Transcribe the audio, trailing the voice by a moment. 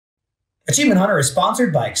Achievement Hunter is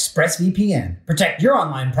sponsored by ExpressVPN. Protect your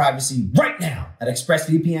online privacy right now at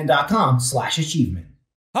expressvpn.com/achievement.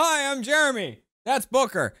 Hi, I'm Jeremy. That's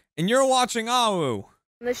Booker, and you're watching AHWU.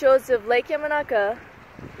 On the shores of Lake Yamanaka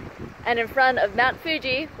and in front of Mount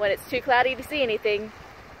Fuji, when it's too cloudy to see anything,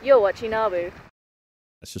 you're watching AHWU.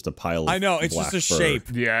 That's just a pile of I know, it's just a fur. shape.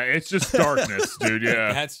 Yeah, it's just darkness, dude.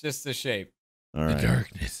 Yeah. That's just the shape. All right. The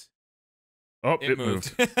darkness. Oh, it moved.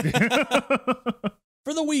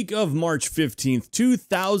 For the week of March 15th,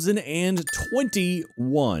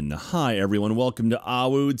 2021. Hi, everyone. Welcome to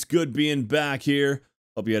AHWU. It's good being back here.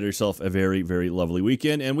 Hope you had yourself a very, very lovely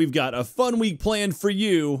weekend. And we've got a fun week planned for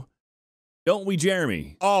you. Don't we,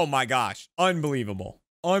 Jeremy? Oh my gosh. Unbelievable.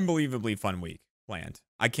 Unbelievably fun week planned.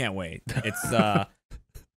 I can't wait. It's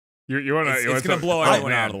it's gonna blow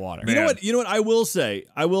everyone out of the water. You know what? I will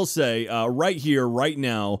say, right here, right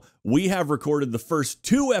now, we have recorded the first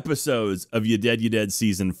 2 episodes of You Dead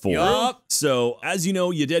Season 4. Yup. So, as you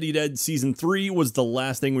know, You Dead Season 3 was the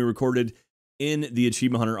last thing we recorded in the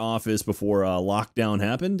Achievement Hunter office before lockdown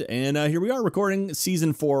happened. And here we are recording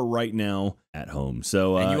Season 4 right now at home.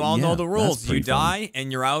 So, and you all know the rules. You fun. Die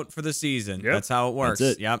and you're out for the season. Yep. That's how it works.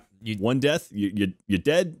 That's it. Yep. One death, you're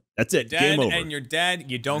dead. That's it. Dead, Game over. and you're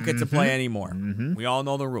dead. You don't get to play anymore. We all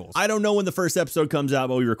know the rules. I don't know when the first episode comes out,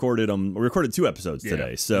 but we recorded 2 episodes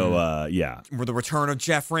today. So, yeah. With the return of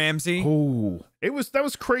Jeff Ramsey. Oh, that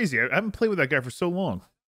was crazy. I haven't played with that guy for so long.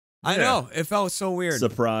 I know. It felt so weird.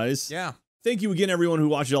 Surprise. Yeah. Thank you again, everyone who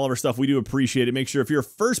watches all of our stuff. We do appreciate it. Make sure if you're a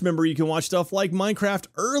first member, you can watch stuff like Minecraft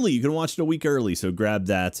early. You can watch it a week early, so grab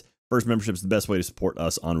that. First membership is the best way to support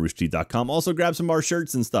us on roosterteeth.com. Also, grab some of our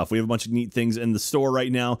shirts and stuff. We have a bunch of neat things in the store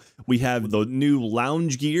right now. We have the new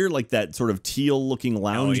lounge gear, like that sort of teal-looking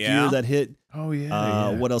lounge gear that hit. Oh,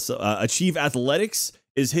 yeah. What else? Achieve Athletics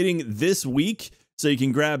is hitting this week, so you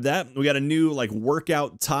can grab that. We got a new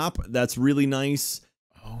workout top that's really nice.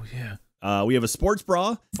 Oh, yeah. We have a sports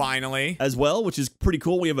bra. Finally. As well, which is pretty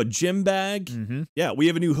cool. We have a gym bag. Yeah, we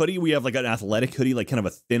have a new hoodie. We have an athletic hoodie, kind of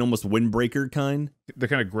a thin, almost windbreaker kind. The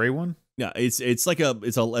kind of gray one? Yeah, it's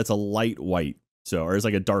a light white. So, or it's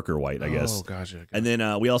like a darker white, I guess. Oh, gotcha. And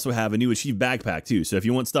then we also have a new Achieve backpack too. So if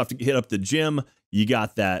you want stuff to hit up the gym, you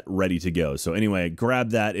got that ready to go. So anyway,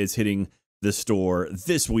 grab that. It's hitting the store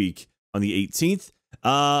this week on the 18th.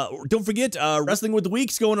 Don't forget, Wrestling with the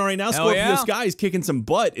Week's going on right now. Scorpio Sky's kicking some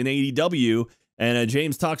butt in AEW, and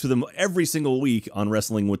James talks with him every single week on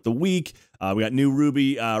Wrestling with the Week. We got new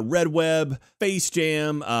Ruby, Red Web, Face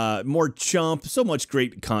Jam, more Chump. So much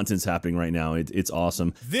great content's happening right now. It's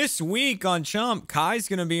awesome. This week on Chump, Kai's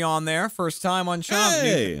going to be on there. First time on Chump.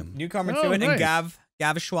 Hey. Newcomer to it. Nice. And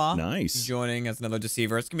Gavishwa. Nice. Joining as another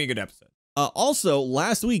deceiver. It's going to be a good episode. Also,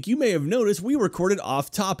 last week, you may have noticed we recorded Off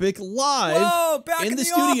Topic live in the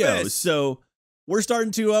studio. Office. So we're starting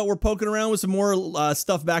to, we're poking around with some more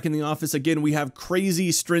stuff back in the office. Again, we have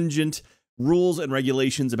crazy stringent rules and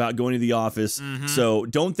regulations about going to the office. So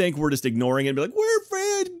don't think we're just ignoring it and be like, we're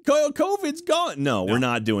afraid COVID's gone. No, we're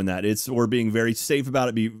not doing that. We're being very safe about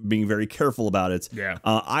it, being very careful about it. Yeah.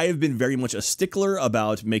 I have been very much a stickler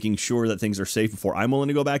about making sure that things are safe before I'm willing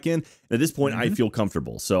to go back in. And at this point, I feel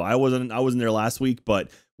comfortable. So I wasn't there last week, but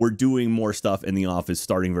we're doing more stuff in the office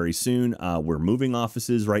starting very soon. We're moving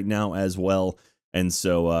offices right now as well. And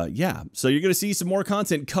so, yeah. So you're going to see some more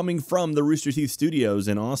content coming from the Rooster Teeth Studios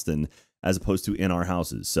in Austin, as opposed to in our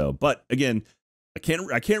houses. So, but again, I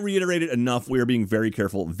can't reiterate it enough. We are being very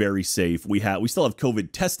careful, very safe. We still have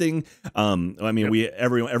COVID testing. I mean,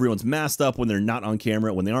 everyone's masked up when they're not on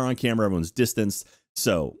camera. When they are on camera, everyone's distanced.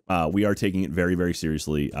 So we are taking it very, very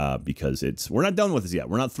seriously because we're not done with this yet.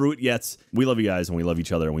 We're not through it yet. We love you guys and we love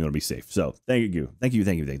each other and we want to be safe. So thank you.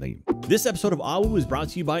 This episode of AHWU is brought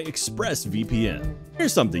to you by ExpressVPN.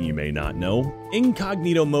 Here's something you may not know.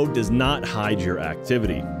 Incognito mode does not hide your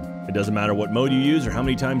activity. It doesn't matter what mode you use or how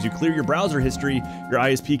many times you clear your browser history, your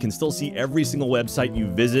ISP can still see every single website you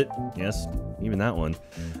visit. Yes, even that one.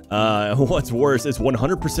 What's worse, it's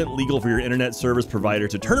 100% legal for your internet service provider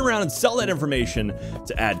to turn around and sell that information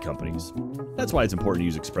to ad companies. That's why it's important to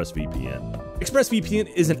use ExpressVPN.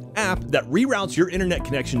 ExpressVPN is an app that reroutes your internet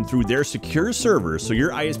connection through their secure servers so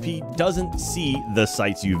your ISP doesn't see the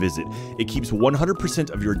sites you visit. It keeps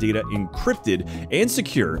 100% of your data encrypted and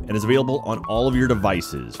secure and is available on all of your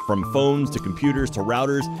devices, from phones to computers to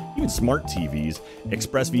routers, even smart TVs.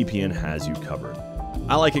 ExpressVPN has you covered.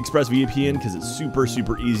 I like ExpressVPN because it's super,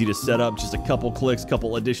 super easy to set up. Just a couple clicks,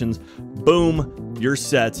 couple additions, boom, you're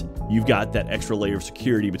set. You've got that extra layer of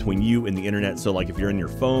security between you and the internet. So like if you're in your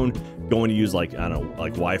phone, going to use like, I don't know,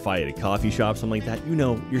 like Wi-Fi at a coffee shop, something like that, you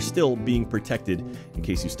know, you're still being protected in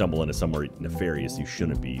case you stumble into somewhere nefarious you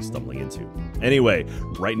shouldn't be stumbling into. Anyway,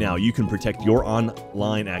 right now you can protect your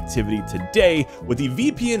online activity today with the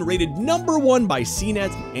VPN rated #1 by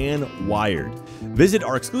CNET and Wired. Visit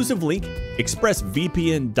our exclusive link,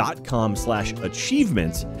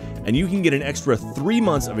 expressvpn.com/achievements, and you can get an extra 3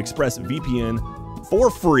 months of ExpressVPN for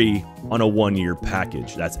free on a 1-year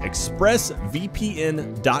package. That's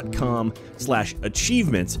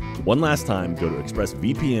expressvpn.com/achievements. One last time, go to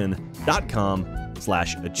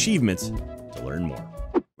expressvpn.com/achievements to learn more.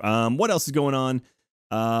 What else is going on?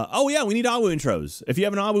 Oh yeah, we need AHWU intros. If you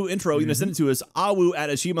have an AHWU intro, you can send it to us,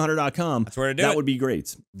 ahwu@achievementhunter.com. That's where to do That it. would be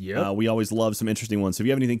great. Yeah. We always love some interesting ones. So if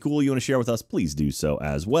you have anything cool you want to share with us, please do so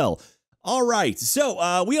as well. All right,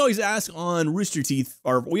 so we always ask on Rooster Teeth,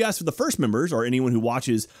 or we ask for the first members or anyone who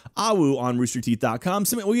watches AHWU on roosterteeth.com.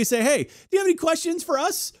 We say, hey, do you have any questions for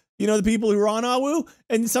us? You know, the people who are on AHWU?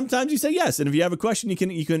 And sometimes you say yes. And if you have a question, you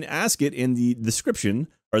can ask it in the description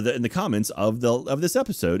or in the comments of this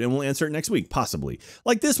episode, and we'll answer it next week, possibly.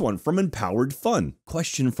 Like this one from Empowered Fun.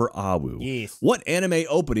 Question for AHWU. Yes. What anime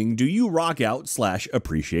opening do you rock out /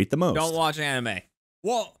 appreciate the most? Don't watch anime.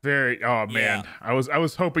 Well, Oh man, I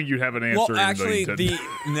was hoping you'd have an answer. well, even though actually, you didn't.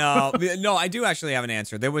 no, I do actually have an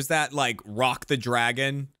answer. There was that like Rock the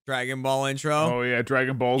Dragon Ball intro. Oh yeah,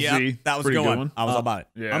 Dragon Ball Yeah, Z. that was a Pretty good one. one. I was all about it.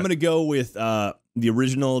 Yeah. I'm gonna go with the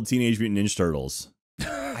original Teenage Mutant Ninja Turtles.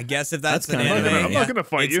 I guess if that's, That's an kinda anime, I'm not gonna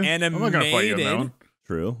fight it's you. I'm not gonna fight you on that animated. one.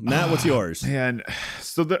 True. Matt, what's yours? Man,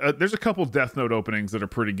 so there's a couple Death Note openings that are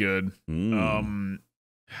pretty good. I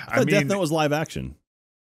I thought mean, Death Note was live action.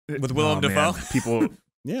 With Willem man, Dafoe? people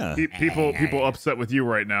Yeah. people upset with you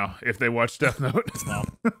right now if they watch Death Note.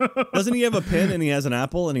 Doesn't he have a pen and he has an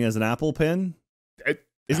apple and he has an apple pen?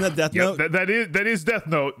 Isn't that Death Note? That is Death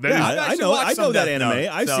Note. That Yeah, is- I've I actually know watched some that Death anime. Note,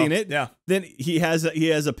 I've so, seen it. yeah. Then he has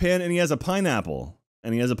a pen and he has a pineapple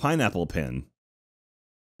and he has a pineapple pen.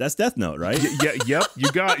 That's Death Note, right? Yep.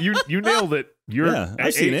 You nailed it. Yeah,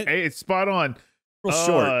 I've seen it. It's spot on. Real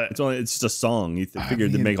short. It's just a song. You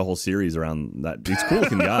figured to make a whole series around that. He's a cool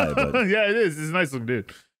looking guy, but Yeah, it is. It's a nice looking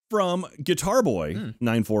dude. from Guitar Boy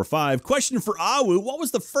 945. Question for AHWU: what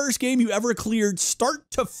was the first game you ever cleared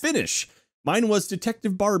start to finish? Mine was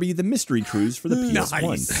Detective Barbie: The Mystery Cruise for the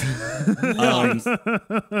PS1.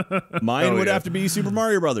 Mine would have to be Super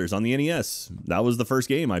Mario Brothers on the NES. That was the first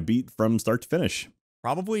game I beat from start to finish.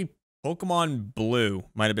 Probably Pokemon Blue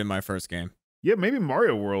might have been my first game. Yeah, maybe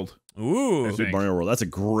Mario World. Ooh. I Super think. Mario World. That's a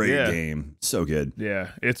great Yeah. game. So good. Yeah,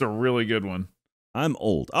 it's a really good one. I'm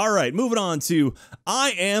old. All right, moving on to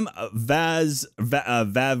I am Vavgno.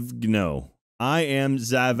 I am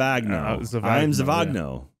Zavagno. Zavagno, I'm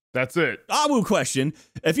Zavagno. That's it. AHWU question: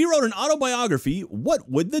 if you wrote an autobiography, what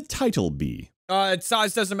would the title be?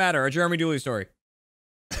 Size doesn't matter. A Jeremy Dooley story.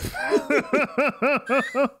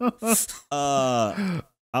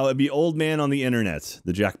 I would be Old Man on the Internet,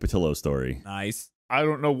 the Jack Patillo story. Nice. I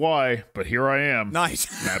don't know why, but here I am. Nice.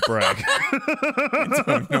 Matt Bragg. I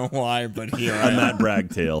don't know why, but here I A am. Matt Bragg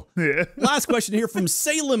tale. Yeah. Last question here from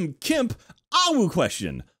Salem Kemp. AHWU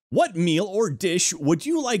question: what meal or dish would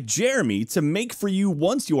you like Jeremy to make for you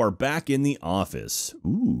once you are back in the office?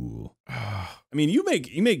 Ooh. I mean, you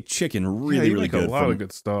make chicken really, you really make good. a lot of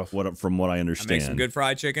good stuff. From what I I understand. make some good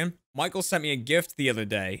fried chicken. Michael sent me a gift the other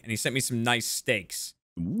day, and he sent me some nice steaks.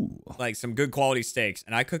 Ooh. Like some good quality steaks.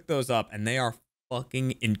 And I cooked those up, and they are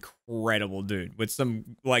fucking incredible, dude. With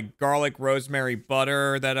some like garlic rosemary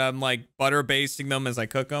butter that I'm like butter basting them as I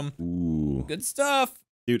cook them. Ooh. Good stuff.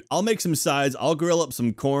 Dude, I'll make some sides. I'll grill up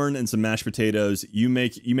some corn and some mashed potatoes. You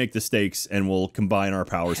make the steaks, and we'll combine our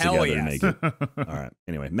powers Hell together to yes. make it. All right.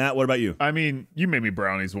 Anyway, Matt, what about you? I mean, you made me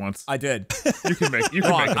brownies once. I did. You can make. You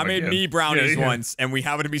can Come make on, them I made again. me brownies Yeah. once, and we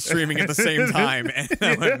happened to be streaming at the same time. And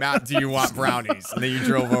I went, Matt, do you want brownies? And then you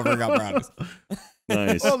drove over and got brownies.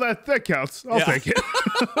 Nice. Well, that counts. I'll Yeah. take it.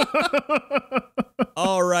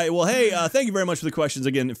 All right. Well, hey, thank you very much for the questions.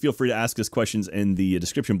 Again, feel free to ask us questions in the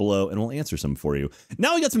description below, and we'll answer some for you.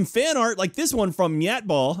 Now we got some fan art like this one from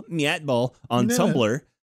Nyatball on Tumblr.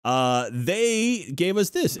 They gave us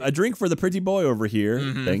this, a drink for the pretty boy over here.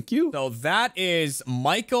 Thank you. So that is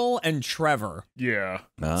Michael and Trevor. Yeah.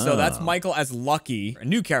 So that's Ah. Michael as Lucky, a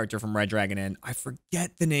new character from Red Dragon Inn. I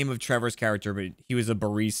forget the name of Trevor's character, but he was a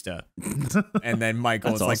barista. And then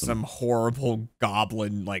Michael That's is like awesome. some horrible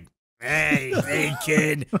goblin, like, hey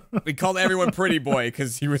kid. We called everyone pretty boy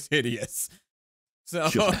because he was hideous. So,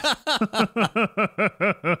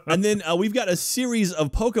 And then we've got a series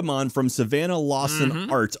of Pokemon from Savannah Lawson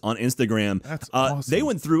Art on Instagram. That's awesome. They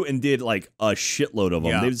went through and did like a shitload of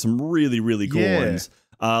them. Yeah. They did some really, really cool ones.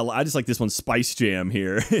 I just like this one, Spice Jam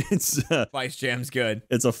here. It's Spice Jam's good.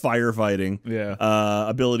 It's a firefighting. Yeah.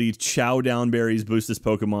 Ability chow down berries, boost this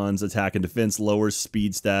Pokemon's attack and defense, lowers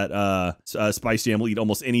speed stat. Spice Jam will eat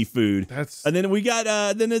almost any food. And then we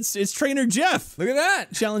got then it's Trainer Jeff. Look at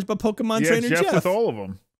that. Challenged by Pokemon Trainer Jeff with all of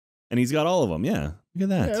them. And he's got all of them. Yeah. Look at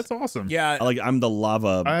that. Yeah, that's awesome. Yeah. I'm the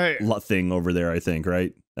lava thing over there, I think,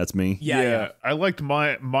 right? That's me. Yeah. I liked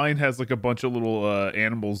mine has like a bunch of little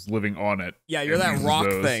animals living on it. Yeah, you're that rock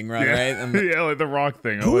thing, right? Yeah. Right? Yeah, like the rock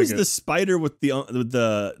thing. Who is the spider with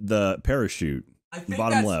the parachute? I think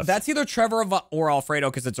bottom left. That's either Trevor or Alfredo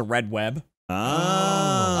because it's a red web.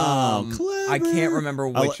 Oh, clever. I can't remember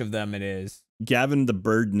which of them it is. Gavin the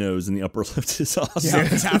bird nose in the upper left is awesome. Yeah,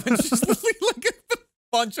 Gavin's just like a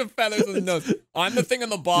bunch of feathers in the nose. I'm the thing on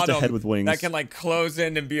the bottom Just a head with wings. that can like close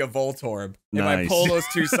in and be a Voltorb. Nice. If I pull those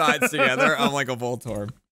two sides together, I'm like a Voltorb.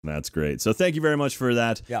 That's great. So thank you very much for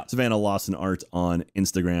that. Yeah. Savannah Lawson Art on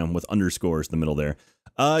Instagram with underscores in the middle there.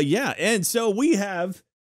 Yeah, and so we have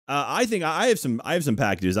I think I have some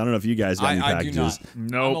packages. I don't know if you guys got any packages. I do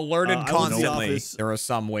not. Nope. I'm alerted constantly. office. There are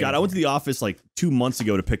some ways. God, I went to the office like 2 months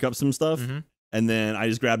ago to pick up some stuff. And then I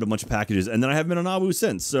just grabbed a bunch of packages, and then I haven't been on AHWU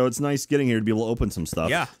since. So it's nice getting here to be able to open some stuff.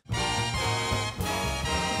 Yeah.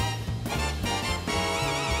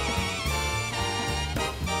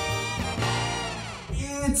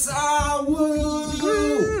 It's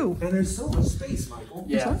AHWU! And there's so much space, Michael.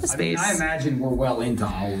 Yeah, There's a lot of space. I imagine we're well into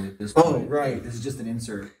AHWU at this point. Oh, right. This is just an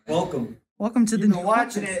insert. Welcome. Welcome to the You've been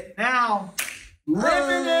watching it now.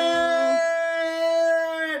 Living it!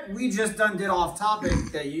 We just did off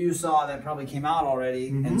topic that you saw that probably came out already.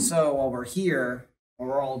 And so while we're here,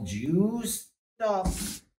 we're all juiced up.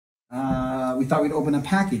 We thought we'd open a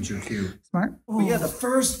package or two. Smart. But yeah, the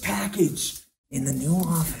first package in the new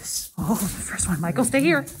office. Oh, the first one. Michael, stay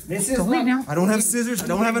here. This is Don't leave now. I don't have scissors. I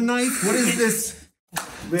don't have a knife. What is this?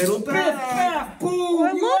 Little bag. Boom! Oh,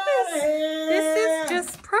 I love this. This is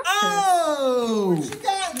just precious. Oh! What you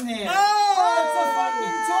got in there? Oh, it's a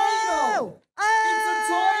fucking Toidle! It's a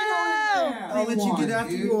Toidle in there! I'll let you get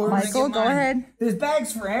after yours. Michael, go ahead. There's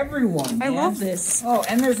bags for everyone, I man. love this. Oh,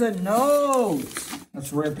 and there's a note.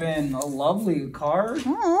 Let's rip in a lovely card.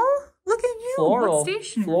 Oh, look at you. Floral. What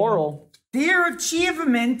stationery? Floral. Dear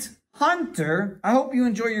Achievement Hunter, I hope you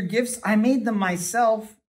enjoy your gifts. I made them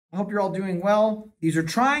myself. I hope you're all doing well. These are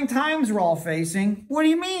trying times we're all facing. What do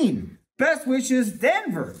you mean? Best wishes,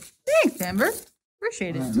 Denver. Thanks, Denver.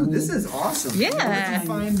 Appreciate it. Dude, this is awesome. Yeah.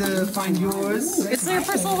 Find yours. It's like a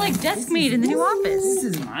personal desk made in the new This office.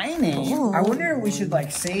 is my name. Oh. I wonder if we should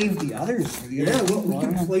save the others for the Yeah, other we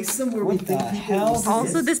can place them where we What the think people hell? will see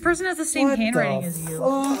Also, it. this person has the same What handwriting the as you.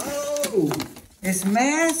 Oh. It's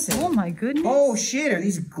massive. Oh my goodness. Oh shit, are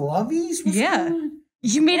these glovies? What's Yeah. going on?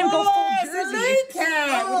 You made him go full it's a jersey. lake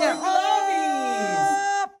cat with Yeah. the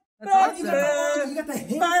glovies. That's awesome. You got the hand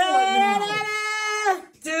for it now.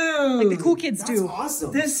 Dude, Like the cool kids That's do.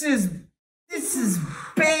 awesome. this is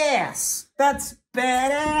bass. That's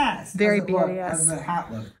badass. Very How's it look? badass. How's the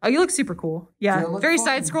hat look? Oh, you look super cool. Yeah. Do I look Very fucking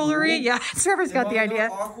side scrollery. cool? Yeah. Trevor's got the Am I idea.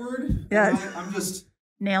 not awkward? Yeah. I'm just.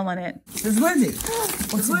 Nailing it. This is Lindsay.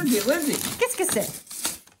 What's Lindsay? Lindsay. Kiss, kiss it.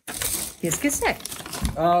 Kiss, kiss it.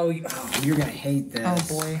 Oh, you're gonna hate this. Oh,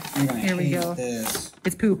 boy. You're gonna Here we hate go. this.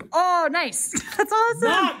 It's poop. Oh, nice. That's awesome.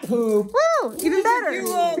 Not poop. Woo, even better.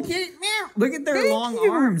 You little kid. Look at their Thank long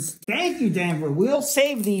you. arms. Thank you, Denver. We'll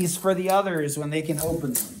save these for the others when they can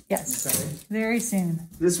open them. Yes. Okay. Very soon.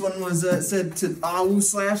 This one was said to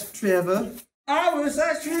AHWU/Trevor. I was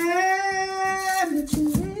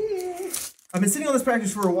I've been sitting on this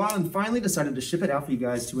package for a while and finally decided to ship it out for you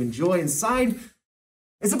guys to enjoy. Inside,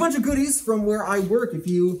 it's a bunch of goodies from where I work. If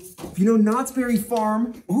you know Knott's Berry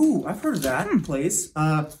Farm, ooh, I've heard of that place.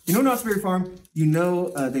 You know Knott's Berry Farm, you know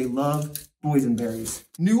they love boysenberries.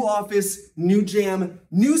 New office, new jam,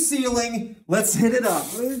 new ceiling. Let's hit it up.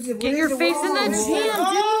 Get your face in that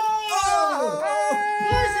jam, dude.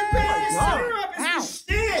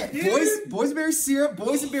 Boysenberry syrup,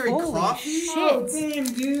 boysenberry Holy coffee. shit. Damn,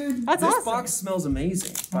 dude. That's This awesome. box smells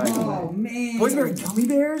amazing, by the way. Oh, man. Boysenberry gummy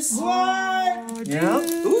bears. What? Yeah.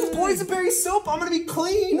 Ooh, boysenberry soap. I'm gonna be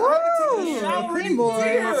clean. Woo! I can take a shower. Clean boys.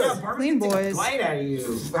 Yeah, Clean boys. Bite out of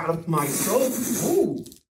you. Out of my soap. Ooh.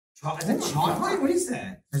 Is that chocolate? What is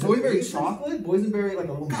that? Boysenberry chocolate? Boysenberry, like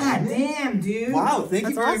a little. God damn, dude. Wow, thank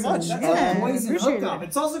you very awesome. much. Yeah. Poison appreciate hookup. it.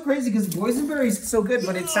 It's also crazy because boysenberry is so good,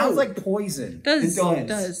 but it sounds like poison. Does. It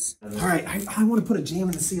does. All right, I want to put a jam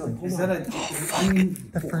in the ceiling. Hold Is on. that I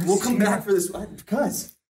mean, We'll come back for this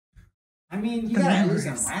because I mean, you gotta at least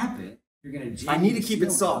unwrap it. You're gonna. I need to keep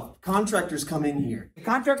it soft. Contractors come in here. The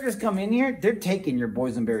contractors come in here, they're taking your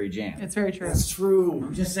boysenberry jam. It's very true. That's true.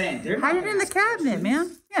 I'm just saying. They're Hide not it in the gonna ask cabinet, questions.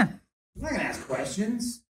 man. Yeah. I'm not gonna ask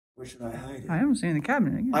questions. Where should I hide it? I don't see it in the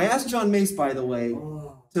cabinet. I asked John Mace, by the way,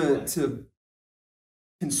 to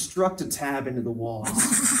construct a tab into the wall.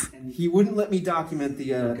 And he wouldn't let me document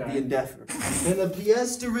the endeavor. And the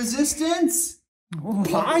pièce de resistance?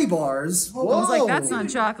 Pie bars? I was like, that's not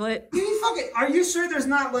chocolate. Are you sure there's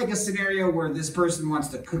not like a scenario where this person wants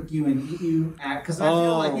to cook you and eat you? Because I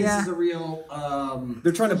feel like this Yeah. is a real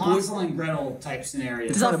They're trying to Hansel and Gretel type scenario.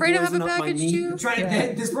 Does Alfredo have a poison up my package meat. too?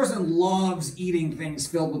 This person loves eating things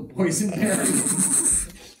filled with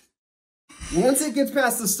boysenberry. Once it gets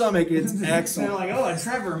past the stomach, it's They're excellent. like, oh,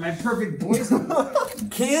 Trevor, my perfect poison.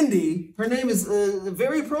 Candy, her name is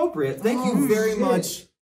very appropriate. Thank you very much,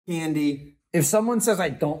 Candy. If someone says I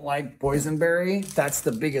don't like boysenberry, that's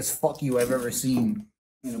the biggest fuck you I've ever seen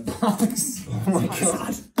in a box. Oh my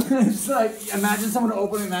god. It's like, imagine someone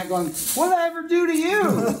opening that going, what did I ever do to you?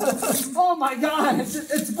 Oh my god,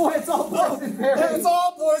 it's all boysenberry. It's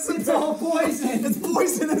all poison. It's all poison. It's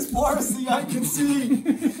poison as far as the eye can see.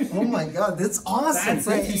 Oh my god, that's awesome.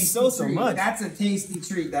 Thank you so much. That's a tasty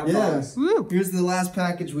treat. That Yes. Woo. Here's the last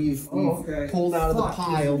package we've pulled out of the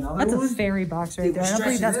pile. That's a fairy box right there. I don't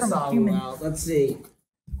believe that's from a human. Let's see.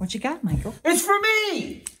 What you got, Michael? It's for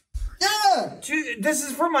me! Yeah! This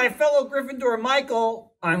is for my fellow Gryffindor,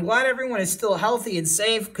 Michael. I'm glad everyone is still healthy and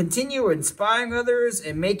safe. Continue inspiring others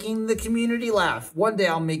and making the community laugh. One day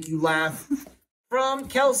I'll make you laugh. From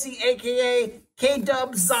Kelsey, a.k.a.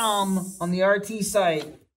 K-Dub-Zom on the RT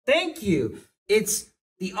site. Thank you. It's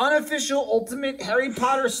the unofficial Ultimate Harry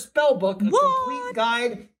Potter spellbook, a complete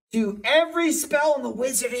guide to every spell in the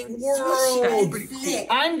wizarding world.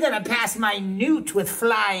 I'm gonna pass my newt with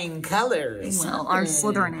flying colors. Well, our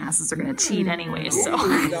Slytherin asses are gonna cheat anyway, so.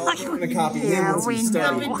 We're gonna copy him once we The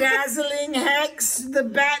study. bedazzling hex, the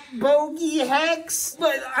bat bogey hex.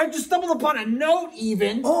 But I just stumbled upon a note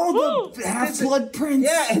even. Oh, the Half-Blood Prince.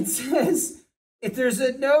 Yeah, it says, if there's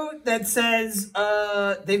a note that says,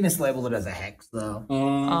 they mislabeled it as a hex though.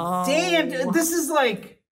 Damn, this is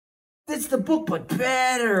like, it's the book, but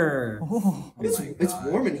better. It's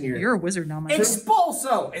warm in here. You're a wizard now, Michael.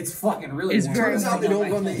 Expulso! It's fucking really It's warm. very Turns out they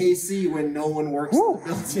don't run the AC when no one works in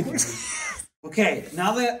the building. Okay,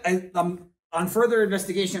 now that I'm on further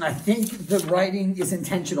investigation, I think the writing is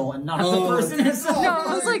intentional and not the person himself. No,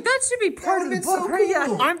 I was like, that should be part of the It's book, so right? Yeah.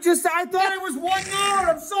 cool. I thought it was 1 note.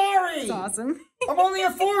 I'm sorry. That's awesome. I'm only a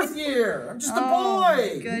 4th year. I'm just a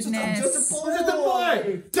boy. Goodness. I'm just a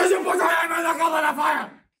boy. Just a boy. I'm in the goblet of fire.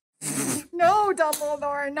 No,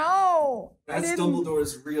 Dumbledore, no. That's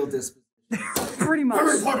Dumbledore's real disposition. Pretty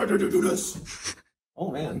much. Potter to do this.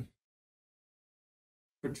 Oh man.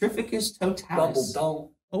 Petrificus totalis.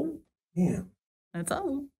 Double. Oh, Yeah. that's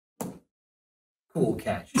all. Cool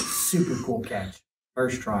catch. Super cool catch.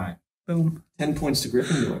 First try. Boom. 10 points to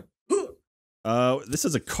Gryffindor. This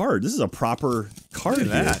is a card. This is a proper card. Look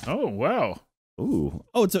at that. Oh, wow. Ooh.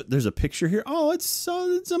 Oh, there's a picture here. Oh, it's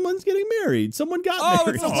someone's getting married. Someone got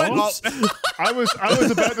married. It's a wedding. I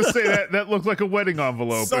was about to say that looked like a wedding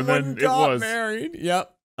envelope, Someone and then it got was. married.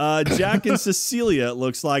 Yep. Jack and Cecilia, it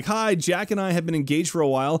looks like. Hi, Jack and I have been engaged for a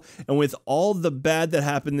while, and with all the bad that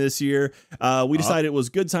happened this year, we decided it was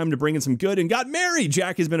a good time to bring in some good and got married.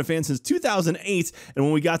 Jack has been a fan since 2008, and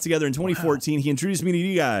when we got together in 2014, he introduced me to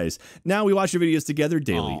you guys. Now we watch your videos together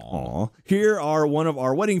daily. Aw. Here are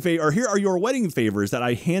here are your wedding favors that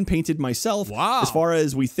I hand painted myself. Wow. As far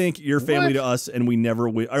as we think you're family to us, and we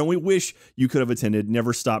wish you could have attended.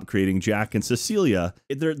 Never stop creating Jack and Cecilia.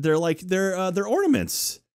 They're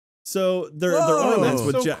ornaments. So they're ornaments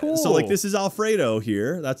with so so like cool. this is Alfredo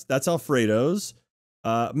here. That's Alfredo's.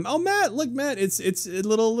 Matt, look, Matt, it's a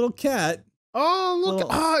little cat. Oh,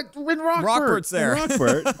 look. In Rockford. Rockford's there.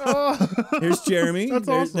 Rockford. Oh. Here's Jeremy. That's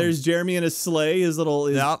awesome. There's Jeremy in his sleigh. His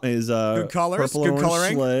Good colors, purple good and orange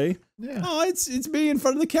coloring. sleigh. Yeah. Oh, it's me in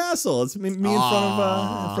front of the castle. It's me in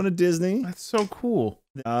front of Disney. That's so cool.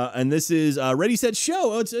 And this is Ready Set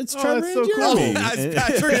Show. Oh, it's Trevor that's and so cool. Jeremy. As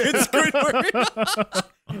Patrick and Squidward.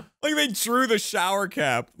 Like they drew the shower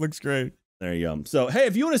cap. Looks great. There you go. So, hey,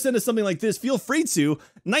 if you want to send us something like this, feel free to.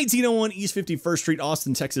 1901 East 51st Street,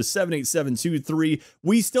 Austin, Texas, 78723.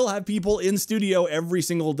 We still have people in studio every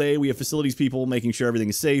single day. We have facilities people making sure everything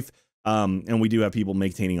is safe. And we do have people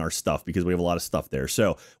maintaining our stuff because we have a lot of stuff there.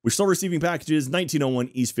 So we're still receiving packages, 1901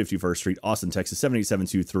 East 51st Street, Austin, Texas,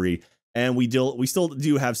 78723. And we still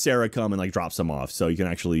do have Sarah come and like drop some off. So you can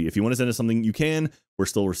actually, if you want to send us something, you can. We're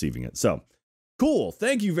still receiving it. So cool.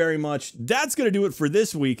 Thank you very much. That's going to do it for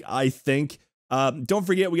this week, I think. Don't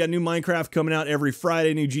forget, we got new Minecraft coming out every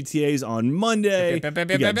Friday, new GTAs on Monday. We got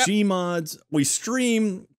Gmods. We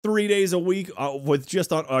stream 3 days a week with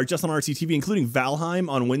just on RCTV, including Valheim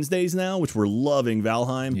on Wednesdays now, which we're loving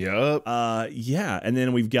Valheim. Yep. Yeah, and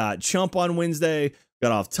then we've got Chump on Wednesday,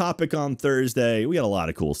 got Off Topic on Thursday. We got a lot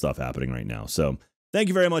of cool stuff happening right now. So thank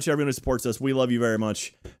you very much, everyone who supports us. We love you very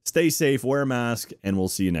much. Stay safe, wear a mask, and we'll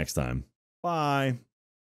see you next time. Bye.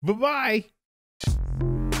 Bye-bye.